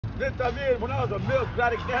this time here, when I was a real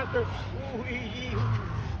exotic dancer,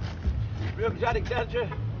 real exotic dancer.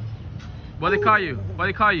 What they call you? What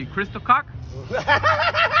they call you? Crystal Cock?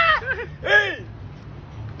 Hey,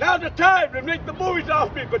 now's the time to make the movies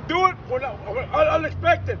off me, but do it when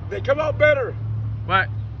unexpected. They come out better. What?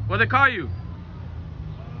 What they call you?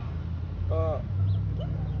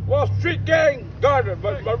 Well, Street Gang Gardner,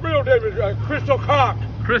 but my real name is Crystal Cock.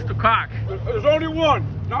 Crystal Cock. There's only one,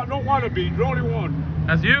 no wannabe. There's only one.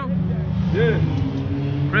 That's you? Yeah.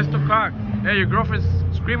 Crystal Cock. Hey, your girlfriend's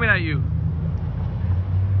screaming at you.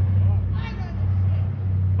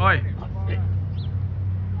 Oi.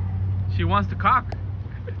 She wants to cock.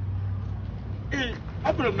 Hey,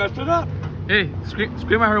 I'm gonna mess it up. Hey,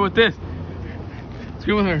 scream at her with this.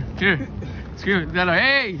 Scream with her. Here. Scream. Tell her,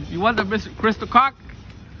 hey, you want the Mr. Crystal Cock?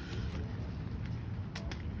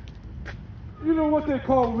 You know what they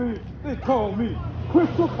call me? They call me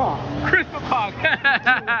Crystal Cock. Crystal Cock.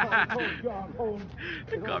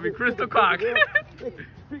 They call me Crystal Cock.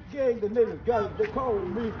 Street Gang, the name is guys. They call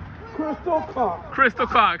me Crystal Cock. Crystal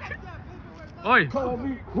Cock. Oi. Call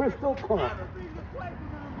me Crystal Cock.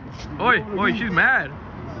 Oi, she's mad.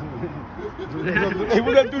 Hey,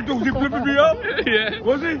 what that dude do? He flipping me up? Yeah.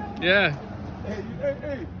 Was he? Yeah.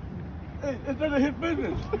 Hey, it's none of his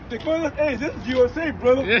business. Hey, this is USA,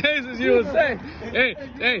 brother. Yeah, this is USA.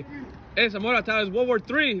 Hey, Zamora, tell us World War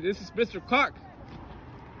III. This is Mr. Cock.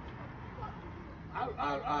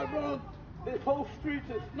 I run this whole street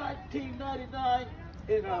since 1999,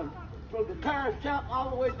 and from the tire shop all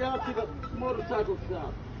the way down to the motorcycle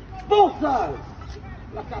shop. Both sides.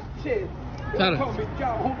 Like I said, they call me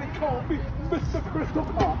John, they call me Mr. Crystal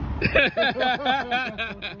Cock.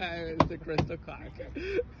 Mr. Crystal Cock.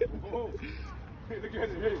 Oh, hey, look at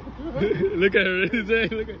it, hey. Look at her.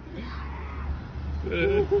 Look at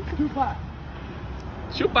Tupac.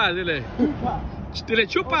 Chupas, dile. Tupac. Dile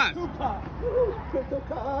chupas. Tupac. Crystal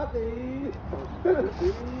Cock.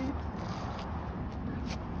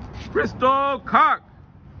 Crystal Cock.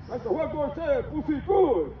 Like the white boy said, pussy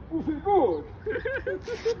good, pussy good.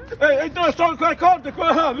 Hey, ain't that a song called the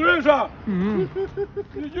crowd? There is a. You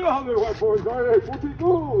know how the white boys are. Hey, pussy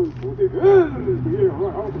good, pussy good. Yeah,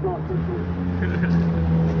 right, how the God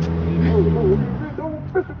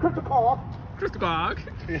Mr. Crystal Cock. Crystal Cock.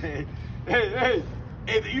 Hey,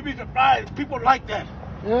 you'd be surprised. People like that.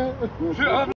 Yeah.